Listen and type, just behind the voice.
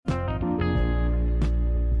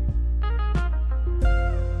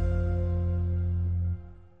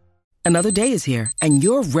Another day is here, and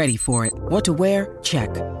you're ready for it. What to wear? Check.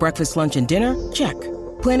 Breakfast, lunch, and dinner? Check.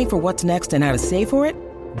 Planning for what's next and how to save for it?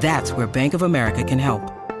 That's where Bank of America can help.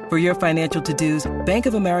 For your financial to-dos, Bank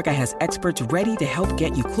of America has experts ready to help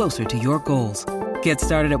get you closer to your goals. Get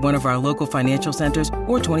started at one of our local financial centers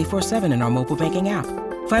or 24/7 in our mobile banking app.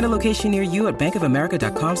 Find a location near you at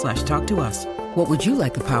bankofamerica.com/talktous. What would you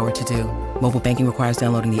like the power to do? Mobile banking requires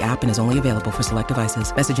downloading the app and is only available for select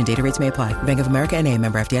devices. Message and data rates may apply. Bank of America N.A.,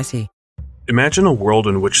 member FDIC. Imagine a world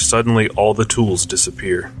in which suddenly all the tools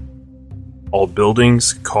disappear. All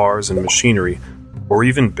buildings, cars, and machinery, or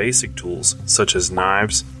even basic tools such as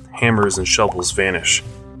knives, hammers, and shovels vanish.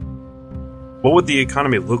 What would the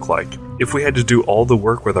economy look like if we had to do all the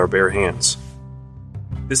work with our bare hands?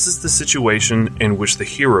 This is the situation in which the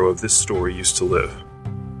hero of this story used to live.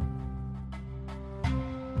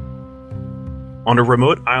 On a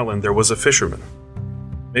remote island there was a fisherman.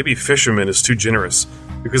 Maybe fisherman is too generous,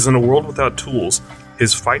 because in a world without tools,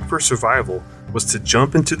 his fight for survival was to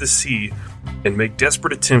jump into the sea and make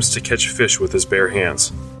desperate attempts to catch fish with his bare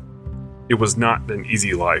hands. It was not an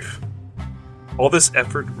easy life. All this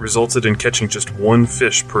effort resulted in catching just one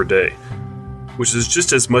fish per day, which is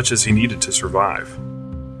just as much as he needed to survive.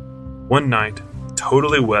 One night,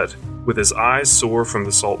 totally wet, with his eyes sore from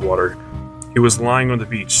the salt water, he was lying on the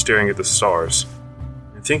beach staring at the stars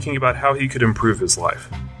and thinking about how he could improve his life.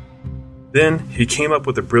 Then he came up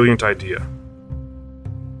with a brilliant idea.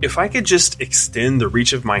 If I could just extend the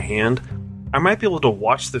reach of my hand, I might be able to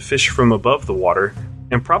watch the fish from above the water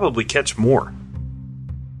and probably catch more.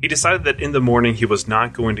 He decided that in the morning he was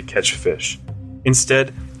not going to catch fish.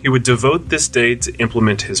 Instead, he would devote this day to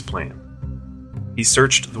implement his plan. He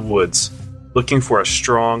searched the woods, looking for a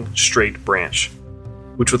strong, straight branch,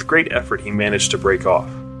 which with great effort he managed to break off.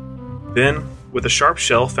 Then, with a sharp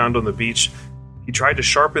shell found on the beach, he tried to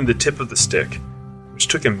sharpen the tip of the stick, which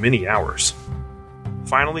took him many hours.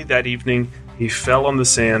 Finally, that evening, he fell on the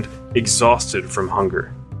sand, exhausted from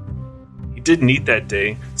hunger. He didn't eat that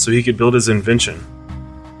day, so he could build his invention.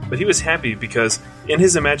 But he was happy because, in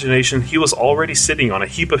his imagination, he was already sitting on a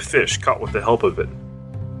heap of fish caught with the help of it.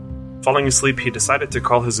 Falling asleep, he decided to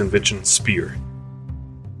call his invention Spear.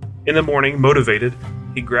 In the morning, motivated,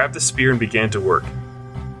 he grabbed the spear and began to work.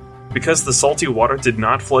 Because the salty water did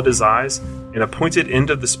not flood his eyes, and a pointed end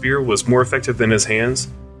of the spear was more effective than his hands,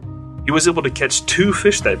 he was able to catch 2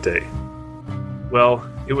 fish that day. Well,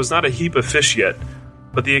 it was not a heap of fish yet,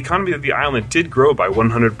 but the economy of the island did grow by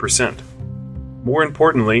 100%. More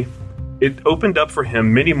importantly, it opened up for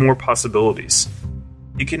him many more possibilities.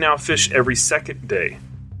 He could now fish every second day,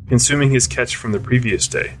 consuming his catch from the previous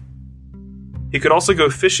day. He could also go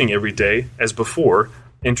fishing every day, as before,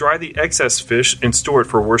 and dry the excess fish and store it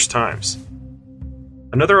for worse times.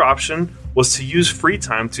 Another option was to use free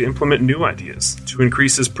time to implement new ideas to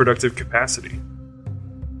increase his productive capacity.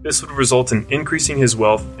 This would result in increasing his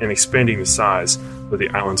wealth and expanding the size of the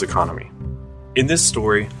island's economy. In this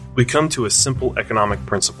story, we come to a simple economic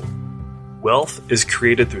principle. Wealth is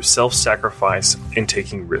created through self-sacrifice and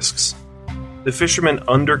taking risks. The fisherman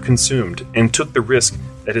underconsumed and took the risk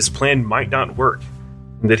that his plan might not work,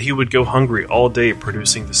 and that he would go hungry all day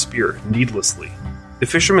producing the spear needlessly. The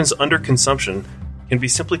fisherman's underconsumption can be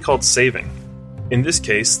simply called saving. In this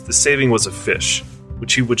case, the saving was a fish,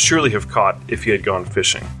 which he would surely have caught if he had gone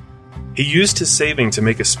fishing. He used his saving to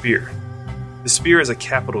make a spear. The spear is a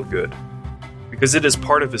capital good, because it is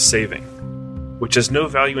part of his saving, which has no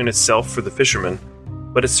value in itself for the fisherman,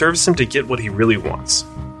 but it serves him to get what he really wants.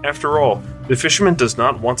 After all, the fisherman does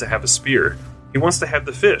not want to have a spear, he wants to have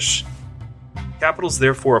the fish. Capital is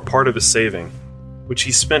therefore a part of his saving, which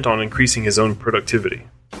he spent on increasing his own productivity.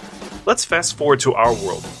 Let's fast forward to our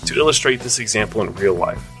world to illustrate this example in real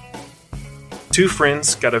life. 2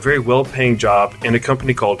 friends got a very well-paying job in a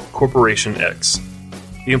company called Corporation X.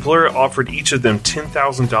 The employer offered each of them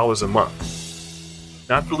 $10,000 a month.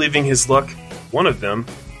 Not believing his luck, one of them,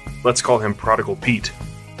 let's call him Prodigal Pete,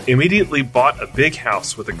 immediately bought a big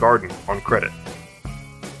house with a garden on credit.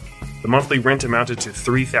 The monthly rent amounted to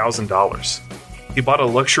 $3,000. He bought a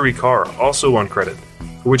luxury car, also on credit,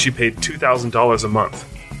 for which he paid $2,000 a month.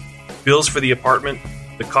 Bills for the apartment,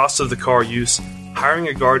 the cost of the car use, hiring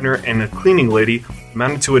a gardener, and a cleaning lady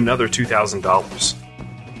amounted to another $2,000.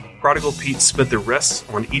 Prodigal Pete spent the rest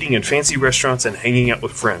on eating in fancy restaurants and hanging out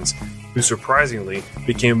with friends, who surprisingly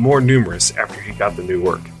became more numerous after he got the new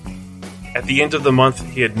work. At the end of the month,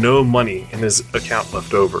 he had no money in his account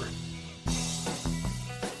left over.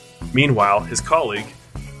 Meanwhile, his colleague,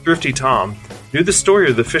 Thrifty Tom, knew the story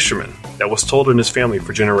of the fisherman that was told in his family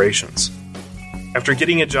for generations. After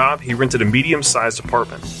getting a job, he rented a medium-sized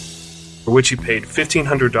apartment, for which he paid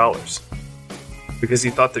 $1,500. because he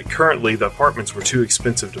thought that currently the apartments were too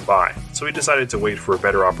expensive to buy, so he decided to wait for a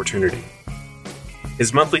better opportunity.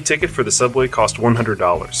 His monthly ticket for the subway cost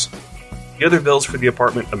 $100. The other bills for the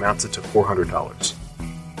apartment amounted to $400.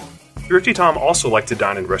 Thrifty Tom also liked to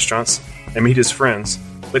dine in restaurants and meet his friends,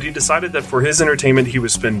 but he decided that for his entertainment he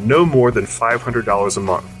would spend no more than $500 a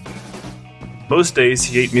month. Most days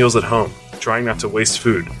he ate meals at home, trying not to waste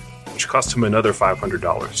food, which cost him another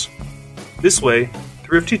 $500. This way,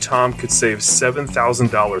 Thrifty Tom could save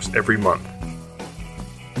 $7,000 every month.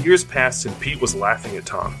 Years passed and Pete was laughing at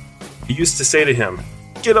Tom. He used to say to him,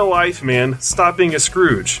 "Get a life, man, stop being a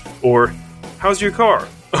Scrooge," or, "How's your car?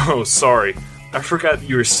 Oh, sorry, I forgot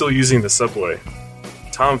you were still using the subway."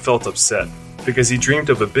 Tom felt upset, because he dreamed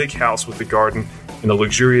of a big house with a garden and a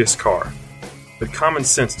luxurious car. But common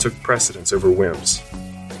sense took precedence over whims.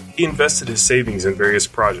 He invested his savings in various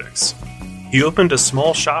projects. He opened a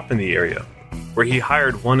small shop in the area, where he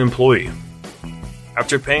hired one employee.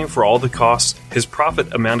 After paying for all the costs, his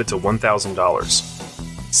profit amounted to $1,000.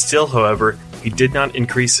 Still, however, he did not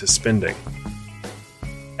increase his spending.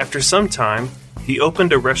 After some time, he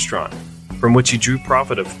opened a restaurant, from which he drew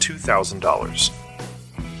profit of $2,000.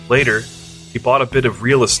 Later, he bought a bit of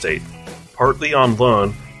real estate, partly on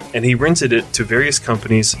loan, and he rented it to various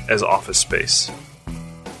companies as office space.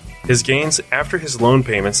 His gains after his loan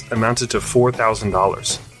payments amounted to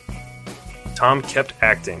 $4,000. Tom kept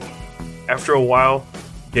acting. After a while,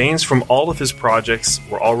 gains from all of his projects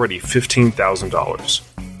were already $15,000.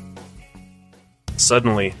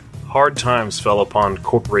 Suddenly, hard times fell upon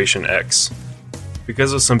Corporation X.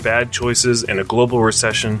 Because of some bad choices and a global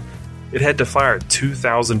recession, it had to fire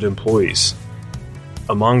 2,000 employees.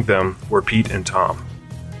 Among them were Pete and Tom.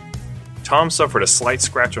 Tom suffered a slight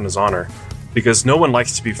scratch on his honor, because no one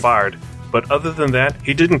likes to be fired, but other than that,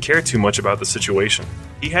 he didn't care too much about the situation.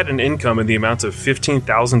 He had an income in the amount of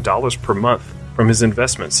 $15,000 per month from his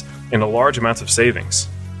investments and a large amount of savings.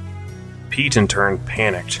 Pete, in turn,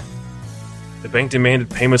 panicked. The bank demanded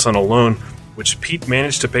payments on a loan, which Pete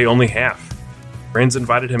managed to pay only half. Friends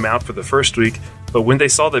invited him out for the first week, but when they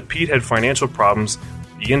saw that Pete had financial problems,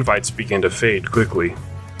 the invites began to fade quickly.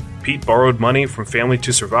 Pete borrowed money from family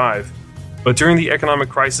to survive, but during the economic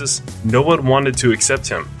crisis, no one wanted to accept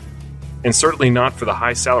him, and certainly not for the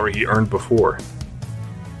high salary he earned before.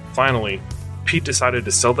 Finally, Pete decided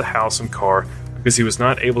to sell the house and car because he was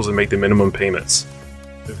not able to make the minimum payments.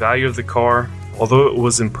 The value of the car, although it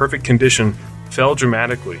was in perfect condition, fell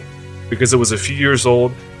dramatically because it was a few years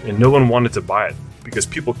old and no one wanted to buy it because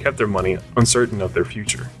people kept their money uncertain of their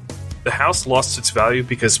future. The house lost its value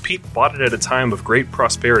because Pete bought it at a time of great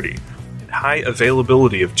prosperity and high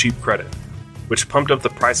availability of cheap credit, which pumped up the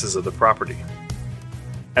prices of the property.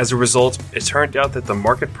 As a result, it turned out that the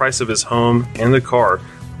market price of his home and the car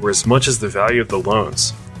were as much as the value of the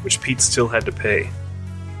loans, which Pete still had to pay.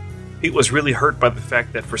 Pete was really hurt by the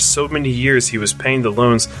fact that for so many years he was paying the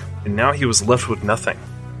loans and now he was left with nothing.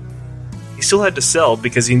 He still had to sell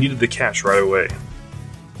because he needed the cash right away.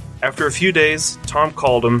 After a few days, Tom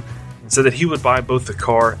called him and said that he would buy both the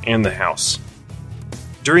car and the house.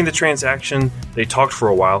 During the transaction, they talked for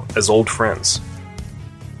a while as old friends.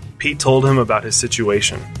 Pete told him about his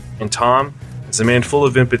situation, and Tom, as a man full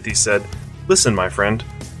of empathy, said, "Listen, my friend,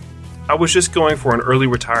 I was just going for an early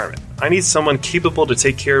retirement. I need someone capable to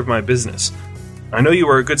take care of my business. I know you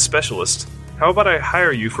are a good specialist. How about I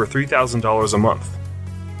hire you for $3,000 a month?"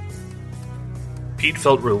 Pete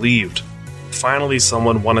felt relieved. Finally,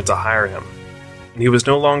 someone wanted to hire him, and he was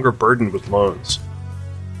no longer burdened with loans.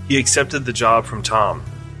 He accepted the job from Tom,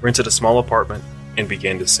 rented a small apartment, and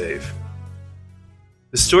began to save.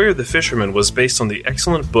 The story of the fisherman was based on the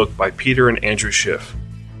excellent book by Peter and Andrew Schiff,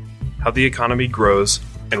 How the Economy Grows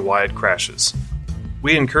and Why It Crashes.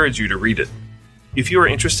 We encourage you to read it. If you are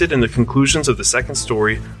interested in the conclusions of the second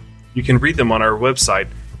story, you can read them on our website,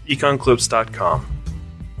 econclips.com.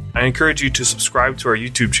 I encourage you to subscribe to our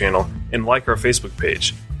YouTube channel and like our Facebook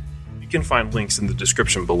page. You can find links in the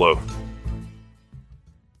description below.